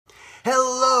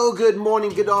Hello, good morning,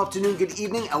 good afternoon, good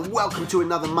evening, and welcome to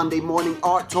another Monday Morning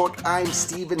Art Talk. I'm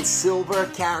Steven Silver,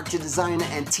 character designer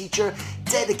and teacher,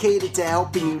 dedicated to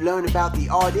helping you learn about the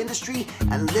art industry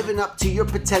and living up to your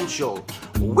potential.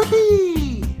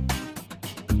 Whippy!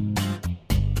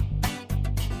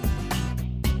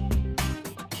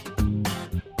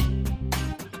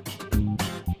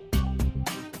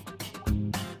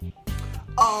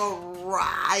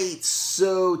 Alright,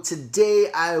 so today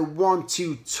I want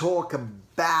to talk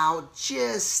about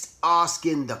just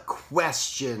asking the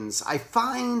questions. I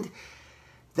find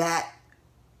that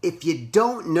if you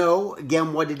don't know,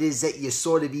 again, what it is that you're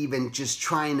sort of even just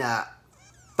trying to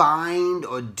find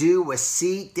or do or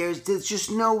seek, there's just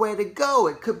nowhere to go.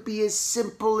 It could be as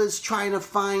simple as trying to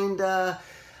find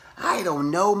I don't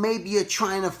know, maybe you're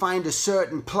trying to find a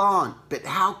certain plant, but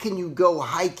how can you go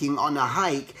hiking on a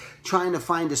hike trying to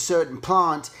find a certain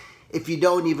plant if you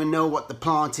don't even know what the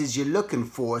plant is you're looking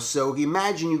for? So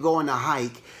imagine you go on a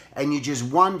hike and you're just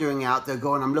wandering out there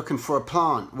going, I'm looking for a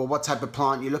plant. Well, what type of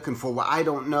plant are you looking for? Well, I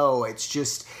don't know.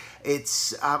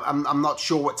 I'm not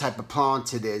sure what type of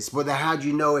plant it is. Well, then how do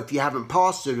you know if you haven't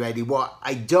passed it already? Well,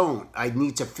 I don't. I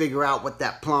need to figure out what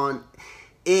that plant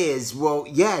is. Well,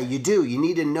 yeah, you do. You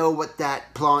need to know what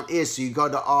that plant is, so you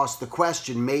got to ask the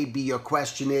question. Maybe your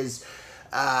question is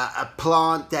a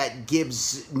plant that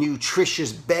gives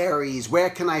nutritious berries. Where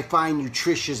can I find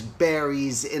nutritious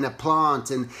berries in a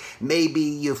plant? And maybe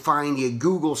you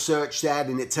Google search that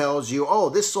and it tells you, oh,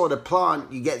 this sort of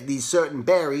plant, you get these certain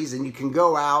berries and you can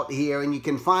go out here and you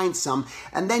can find some,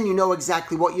 and then you know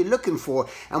exactly what you're looking for.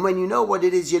 And when you know what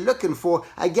it is you're looking for,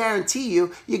 I guarantee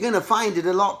you're going to find it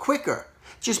a lot quicker.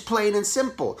 Just plain and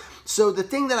simple. So the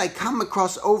thing that I come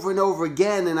across over and over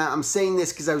again, and I'm saying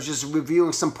this because I was just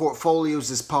reviewing some portfolios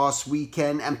this past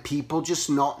weekend, and people just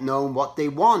not knowing what they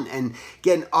want, and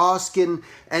again asking,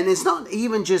 and it's not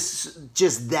even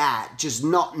just that, just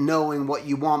not knowing what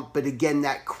you want, but again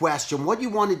that question, what do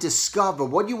you want to discover,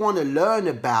 what do you want to learn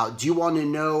about? Do you want to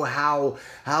know how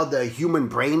the human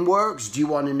brain works? Do you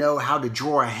want to know how to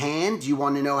draw a hand? Do you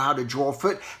want to know how to draw a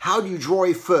foot? How do you draw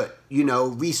a foot? You know,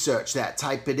 research that,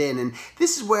 type it in. And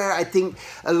this is where I think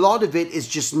a lot of it is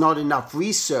just not enough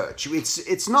research.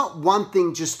 It's not one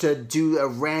thing just to do a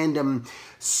random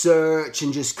search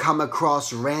and just come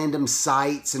across random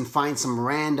sites and find some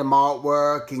random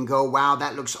artwork and go, wow,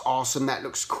 that looks awesome, that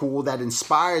looks cool, that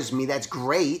inspires me, that's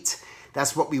great.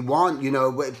 That's what we want, you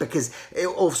know, because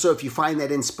also if you find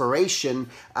that inspiration,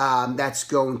 that's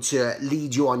going to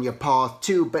lead you on your path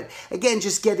too. But again,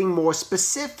 just getting more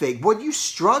specific. What do you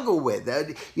struggle with?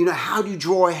 You know, how do you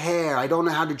draw hair? I don't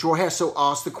know how to draw hair, so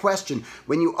ask the question.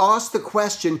 When you ask the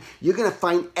question, you're going to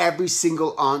find every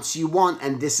single answer you want,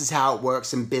 and this is how it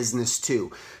works in business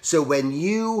too. So when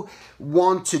you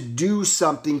want to do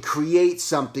something, create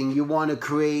something, you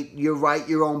write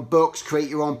your own books, create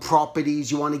your own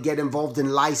properties, you want to get involved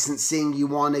in licensing, you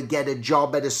want to get a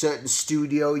job at a certain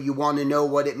studio, you want to know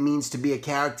what it means to be a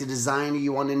character designer,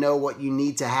 you want to know what you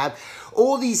need to have.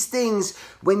 All these things,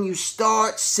 when you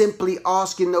start simply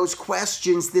asking those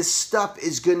questions, this stuff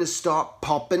is going to start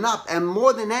popping up. And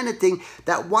more than anything,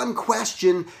 that one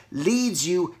question leads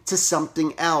you to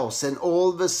something else. And all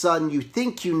of a sudden, you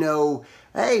think you know,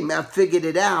 hey, I figured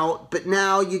it out, but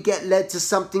now you get led to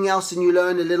something else and you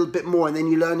learn a little bit more, and then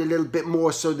you learn a little bit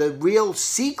more. So the real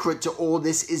secret to all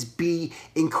this is be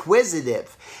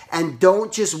inquisitive, and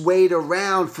don't just wait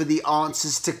around for the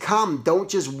answers to come. Don't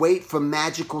just wait for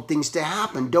magical things to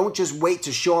happen. Don't just wait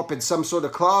to show up in some sort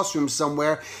of classroom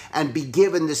somewhere and be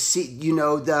given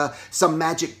some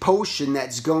magic potion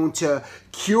that's going to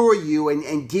cure you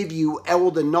and give you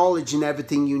all the knowledge and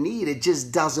everything you need. It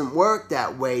just doesn't work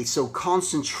that way. So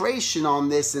concentration on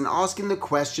this and asking the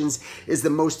questions is the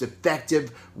most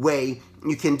effective way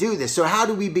you can do this. So how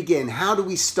do we begin? How do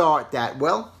we start that?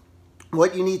 Well,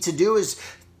 what you need to do is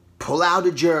pull out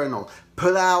a journal,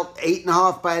 pull out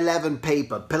 8.5 by 11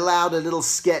 paper, pull out a little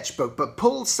sketchbook, but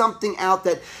pull something out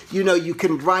that, you know, you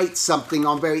can write something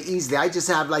on very easily. I just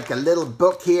have like a little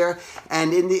book here,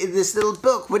 and in this little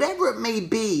book, whatever it may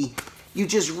be, you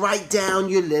just write down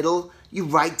your little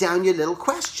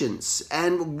questions.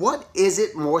 And what is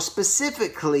it more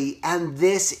specifically? And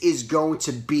this is going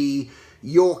to be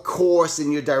your course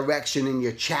and your direction and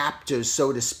your chapters,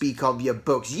 so to speak, of your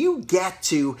books. You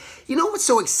know what's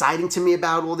so exciting to me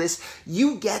about all this?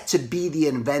 You get to be the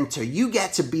inventor. You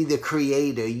get to be the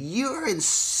creator. You're in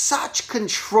such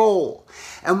control.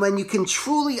 And when you can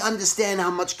truly understand how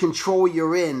much control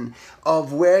you're in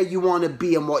of where you want to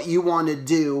be and what you want to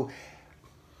do,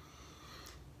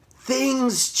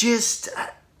 things just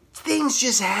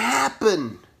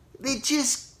happen. They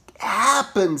just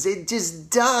happens. It just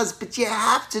does. But you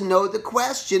have to know the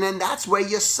question, and that's where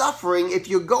you're suffering. If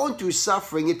you're going through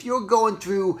suffering, if you're going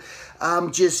through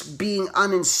just being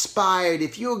uninspired,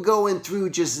 if you're going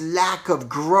through just lack of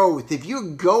growth, if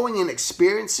you're going and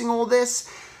experiencing all this,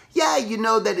 yeah, you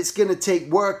know that it's going to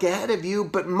take work ahead of you,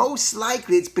 but most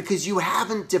likely it's because you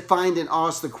haven't defined and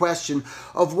asked the question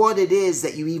of what it is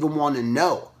that you even want to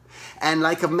know. And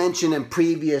like I've mentioned in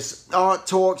previous art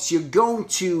talks, you're going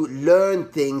to learn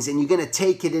things and you're going to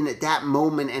take it in at that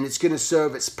moment and it's going to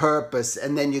serve its purpose,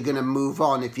 and then you're going to move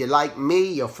on. If you're like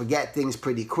me, you'll forget things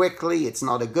pretty quickly. It's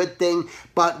not a good thing,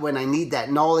 but when I need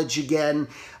that knowledge again,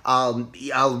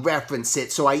 I'll reference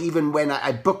it. So when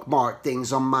I bookmark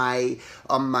things on my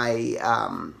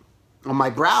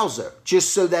browser,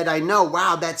 just so that I know,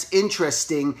 wow, that's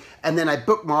interesting, and then I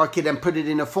bookmark it and put it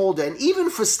in a folder. And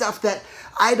even for stuff that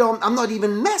I'm not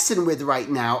even messing with right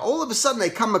now, all of a sudden I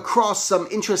come across some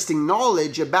interesting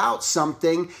knowledge about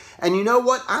something, and you know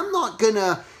what? I'm not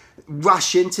gonna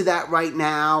rush into that right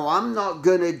now. I'm not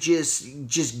gonna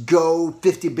just go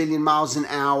 50 billion miles an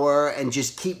hour and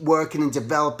just keep working and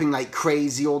developing like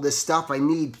crazy, all this stuff. I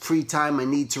need free time. I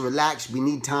need to relax. We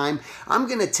need time. I'm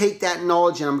gonna take that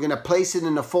knowledge and I'm gonna place it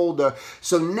in a folder,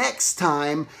 so next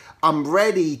time I'm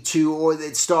ready to, or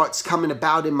it starts coming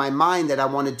about in my mind that I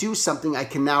want to do something, I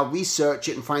can now research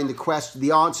it and find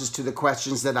the answers to the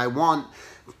questions that I want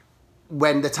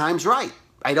when the time's right.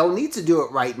 I don't need to do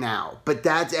it right now, but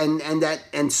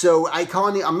so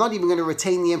I'm not even going to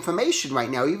retain the information right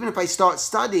now. Even if I start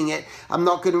studying it, I'm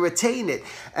not going to retain it.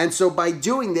 And so by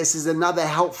doing this is another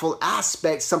helpful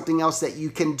aspect, something else that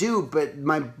you can do. But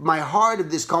my heart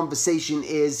of this conversation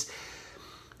is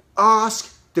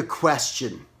ask the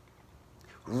question.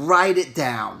 Write it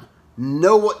down.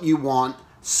 Know what you want.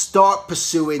 Start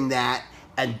pursuing that.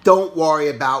 And don't worry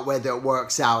about whether it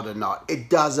works out or not. It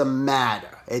doesn't matter.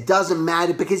 It doesn't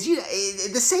matter because,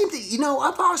 the same thing,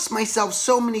 I've asked myself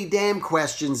so many damn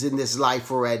questions in this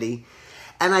life already.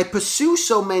 And I pursue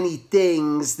so many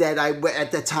things that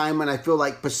at the time when I feel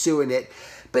like pursuing it.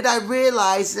 But I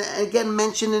realized, again,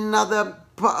 mentioned in another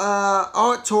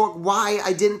art talk, why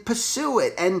I didn't pursue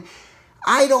it. And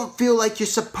I don't feel like you're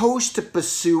supposed to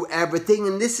pursue everything,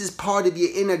 and this is part of your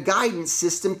inner guidance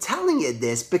system telling you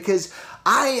this, because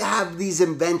I have these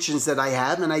inventions that I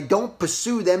have and I don't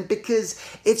pursue them because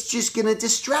it's just going to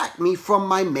distract me from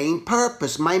my main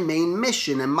purpose, my main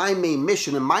mission. And my main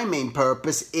mission and my main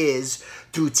purpose is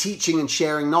through teaching and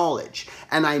sharing knowledge.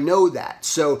 And I know that.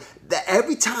 So that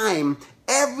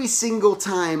every single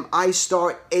time I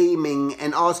start aiming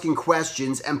and asking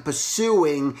questions and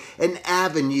pursuing an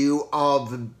avenue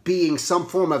of being some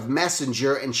form of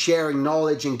messenger and sharing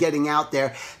knowledge and getting out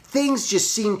there, things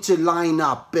just seem to line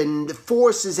up and the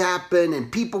forces happen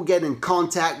and people get in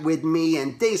contact with me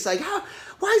and things like,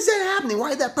 why is that happening? Why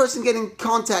did that person get in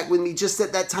contact with me just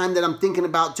at that time that I'm thinking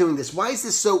about doing this? Why is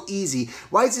this so easy?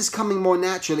 Why is this coming more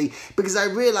naturally? Because I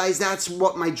realize that's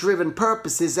what my driven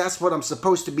purpose is. That's what I'm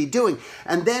supposed to be doing.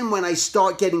 And then when I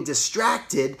start getting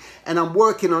distracted and I'm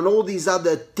working on all these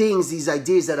other things, these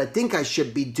ideas that I think I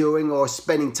should be doing or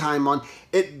spending time on,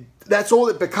 that's all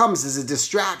it becomes, is a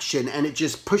distraction, and it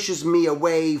just pushes me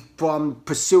away from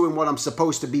pursuing what I'm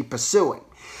supposed to be pursuing.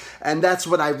 And that's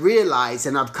what I realized,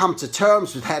 and I've come to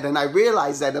terms with that, and I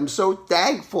realize that I'm so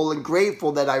thankful and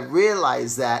grateful that I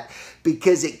realized that,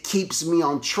 because it keeps me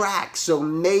on track. So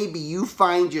maybe you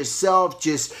find yourself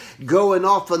just going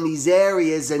off on these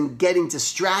areas and getting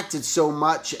distracted so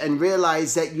much and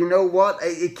realize that, you know what,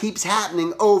 it keeps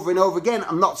happening over and over again.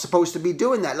 I'm not supposed to be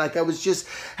doing that. Like I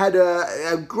had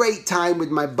a great time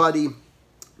with my buddy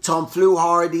Tom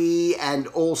Fluhardy and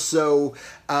also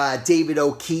David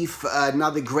O'Keefe,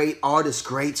 another great artist,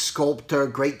 great sculptor,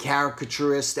 great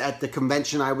caricaturist at the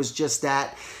convention I was just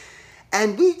at.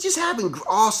 And we just having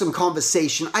awesome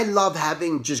conversation. I love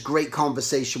having just great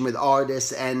conversation with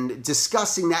artists and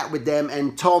discussing that with them.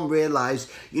 And Tom realized,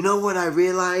 you know what I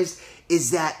realized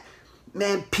is that,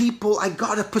 man, I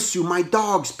gotta pursue my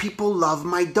dogs. People love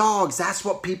my dogs. That's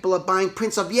what people are buying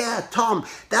prints of. Yeah, Tom,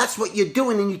 that's what you're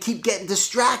doing, and you keep getting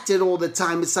distracted all the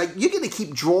time. It's like, you're gonna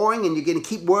keep drawing and you're gonna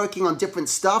keep working on different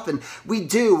stuff, and we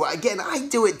do. Again, I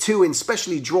do it too, and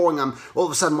especially drawing. I'm all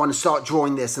of a sudden want to start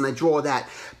drawing this, and I draw that.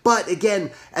 But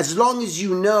again, as long as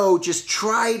you know, just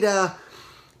try to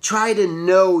try to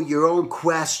know your own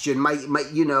question.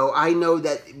 You know, I know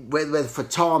that whether for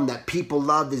Tom, that people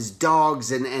love his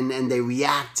dogs and they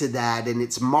react to that, and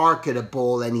it's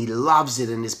marketable, and he loves it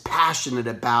and is passionate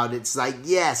about it. It's like,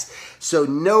 yes. So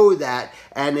know that.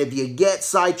 And if you get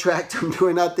sidetracked on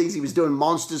doing other things, he was doing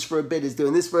monsters for a bit, he's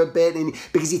doing this for a bit, and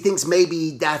because he thinks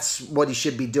maybe that's what he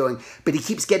should be doing, but he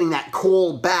keeps getting that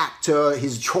call back to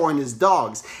his drawing his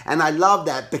dogs. And I love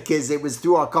that, because it was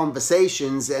through our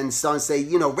conversations and starting to say,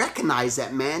 you know, recognize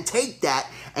that, man, take that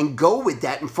and go with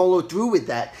that and follow through with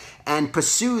that and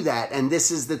pursue that. And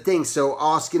this is the thing. So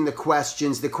asking the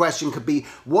questions, the question could be,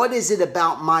 what is it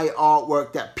about my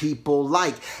artwork that people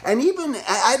like? And even,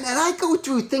 I go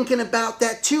through thinking about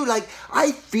that too. Like,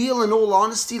 I feel, in all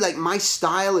honesty, like my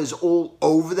style is all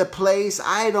over the place.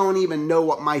 I don't even know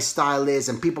what my style is.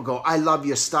 And people go, I love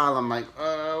your style. I'm like,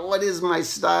 what is my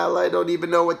style? I don't even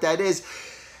know what that is.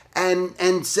 And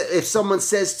if someone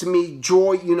says to me,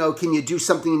 Joy, you know, can you do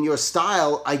something in your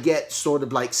style? I get sort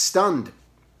of like stunned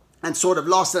and sort of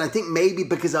lost. And I think maybe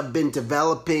because I've been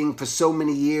developing for so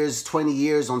many years, 20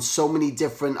 years, on so many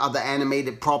different other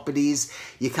animated properties,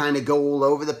 you kind of go all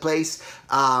over the place.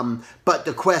 But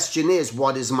the question is,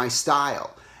 what is my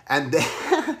style? And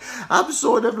then I've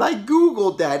sort of like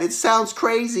Googled that. It sounds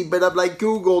crazy, but I've like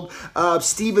Googled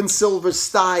Steven Silver's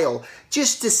style,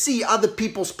 just to see other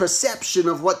people's perception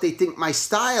of what they think my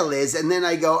style is. And then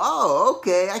I go, oh,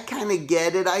 okay, I kind of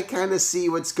get it. I kind of see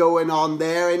what's going on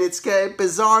there. And it's a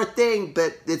bizarre thing,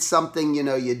 but it's something, you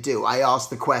know, you do. I ask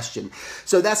the question.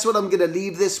 So that's what I'm going to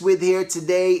leave this with here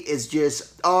today, is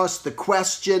just ask the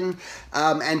question.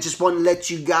 And just want to let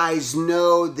you guys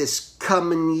know, this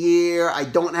coming year, I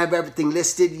don't have everything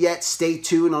listed yet. Stay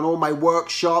tuned on all my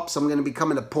workshops. I'm going to be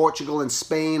coming to Portugal and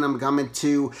Spain. I'm coming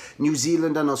to New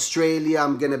Zealand and Australia.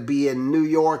 I'm going to be in New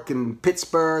York and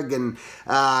Pittsburgh, and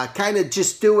kind of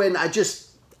just doing,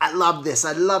 I love this.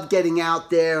 I love getting out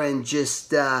there and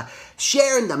just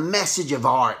sharing the message of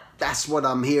art. That's what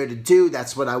I'm here to do.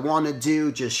 That's what I want to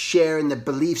do. Just sharing the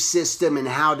belief system and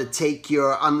how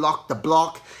to unlock the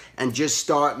block and just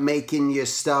start making your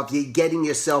stuff, getting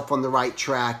yourself on the right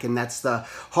track. And that's the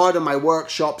heart of my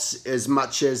workshops, as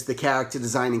much as the character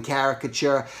design and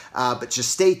caricature. But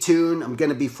just stay tuned. I'm going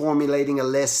to be formulating a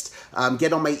list.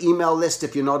 Get on my email list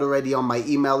if you're not already on my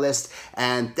email list.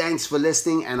 And thanks for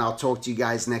listening, and I'll talk to you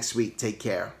guys next week. Take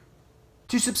care.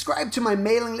 To subscribe to my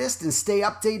mailing list and stay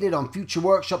updated on future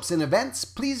workshops and events,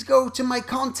 please go to my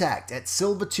contact at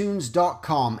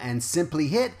silvertoons.com and simply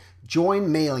hit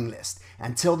join mailing list.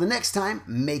 Until the next time,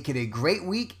 make it a great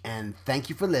week, and thank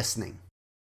you for listening.